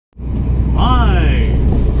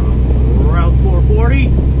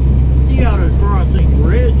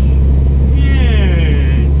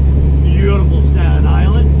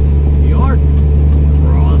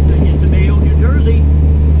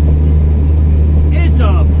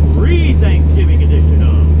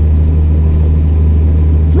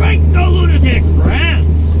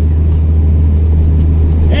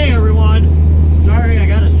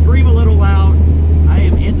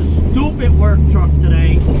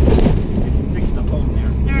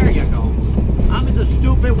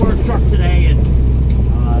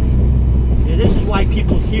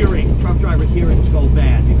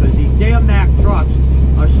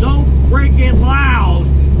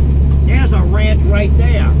right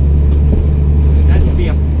there. That should be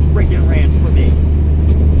a freaking rant for me.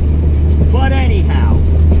 But anyhow,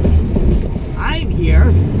 I'm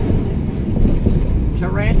here to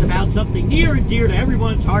rant about something near and dear to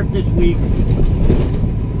everyone's heart this week.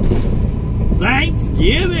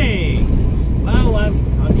 Thanksgiving! Well, I'm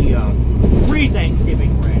on the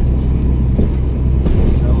pre-Thanksgiving rant.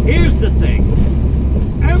 So here's the thing.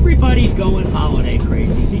 Everybody's going holiday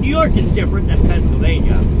crazy. See, New York is different than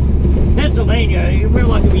Pennsylvania. Pennsylvania, we're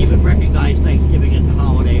lucky we even recognize Thanksgiving as a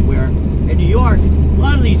holiday, where in New York, a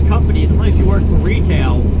lot of these companies, unless you work for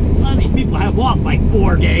retail, a lot of these people have off like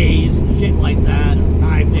 4 days and shit like that, or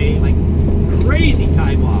 5 days, like crazy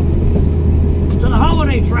time off. So the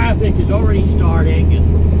holiday traffic is already starting, and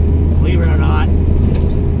believe it or not,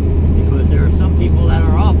 because there are some people that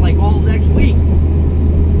are off like all next week.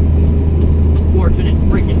 Fortunate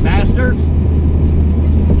freaking bastards.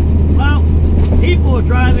 Well, people are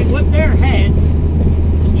driving with their heads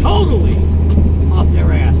totally up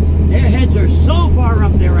their ass. Their heads are so far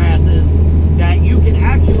up their asses that you can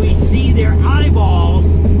actually see their eyeballs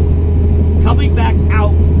coming back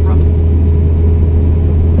out from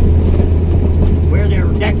where their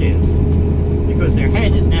neck is, because their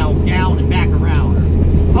head is now down and back around.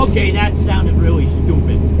 Okay, that sounded really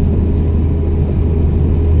stupid.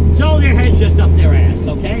 So their head's just up their ass,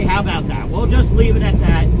 okay? How about that? We'll just leave it at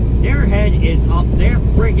that. Their head is up their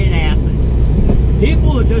friggin' asses.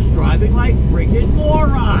 People are just driving like friggin'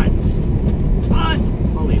 morons.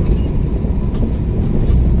 Unbelievable.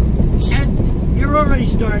 And you're already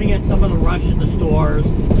starting to get some of the rush in the stores,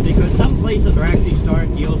 because some places are actually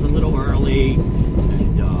starting deals a little early.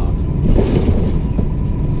 And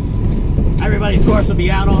everybody, of course, will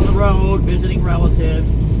be out on the road visiting relatives.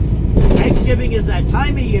 Thanksgiving is that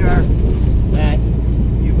time of year that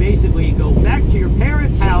you basically go back to your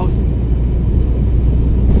parents' house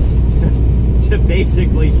to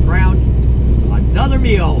basically scrounge another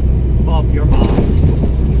meal off your mom.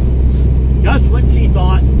 Just when she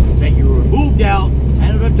thought that you were moved out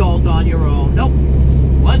and an adult on your own. Nope.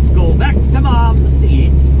 Let's go back to mom's to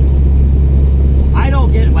eat. I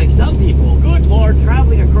don't get it like some people. Good Lord,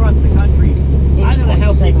 traveling across the country. I don't know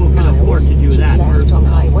how people can afford to do that. On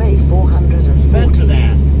Highway 440. Expensive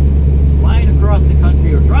ass. Flying across the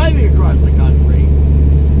country or driving across the country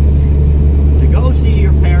to go see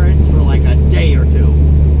your parents for like a day or two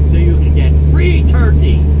so you can get free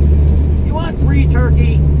turkey. You want free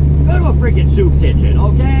turkey? Go to a freaking soup kitchen,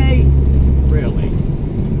 okay? Really.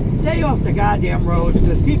 Stay off the goddamn roads,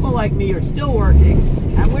 because people like me are still working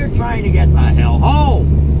and we're trying to get the hell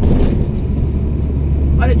home.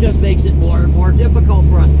 But it just makes it more and more difficult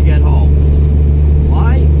for us to get home.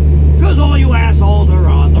 Why? Because all you assholes are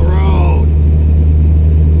on the road.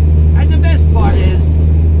 And the best part is,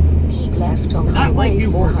 keep left on not like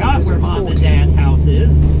you forgot where mom and dad's house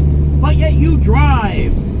is, but yet you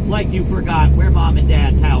drive like you forgot where mom and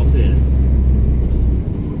dad's house is.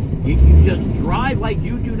 You just drive like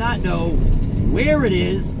you do not know where it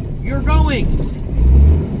is you're going.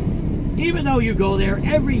 Even though you go there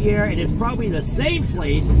every year and it's probably the same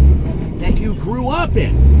place that you grew up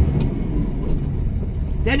in.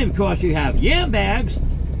 Then of course you have yam bags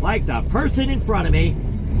like the person in front of me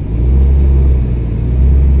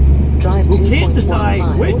who can't decide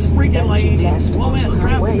which freaking lane in slow ass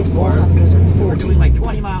traffic, of course, we're doing like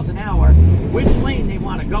 20 miles an hour, which lane they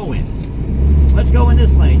want to go in. Let's go in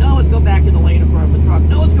this lane. No, let's go back in the lane in front of the truck.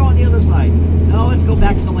 No, let's go on the other side. No, let's go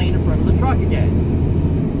back in the lane in front of the truck again.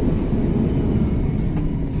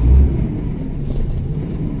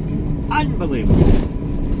 Unbelievable.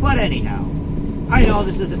 But anyhow, I know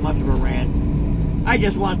this isn't much of a rant. I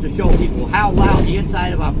just wanted to show people how loud the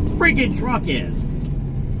inside of a friggin' truck is.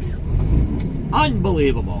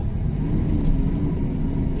 Unbelievable.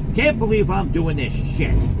 Can't believe I'm doing this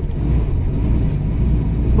shit.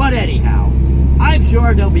 But anyhow, I'm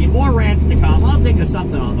sure there'll be more rants to come. I'll think of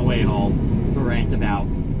something on the way home to rant about.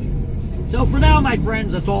 So for now, my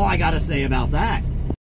friends, that's all I gotta say about that.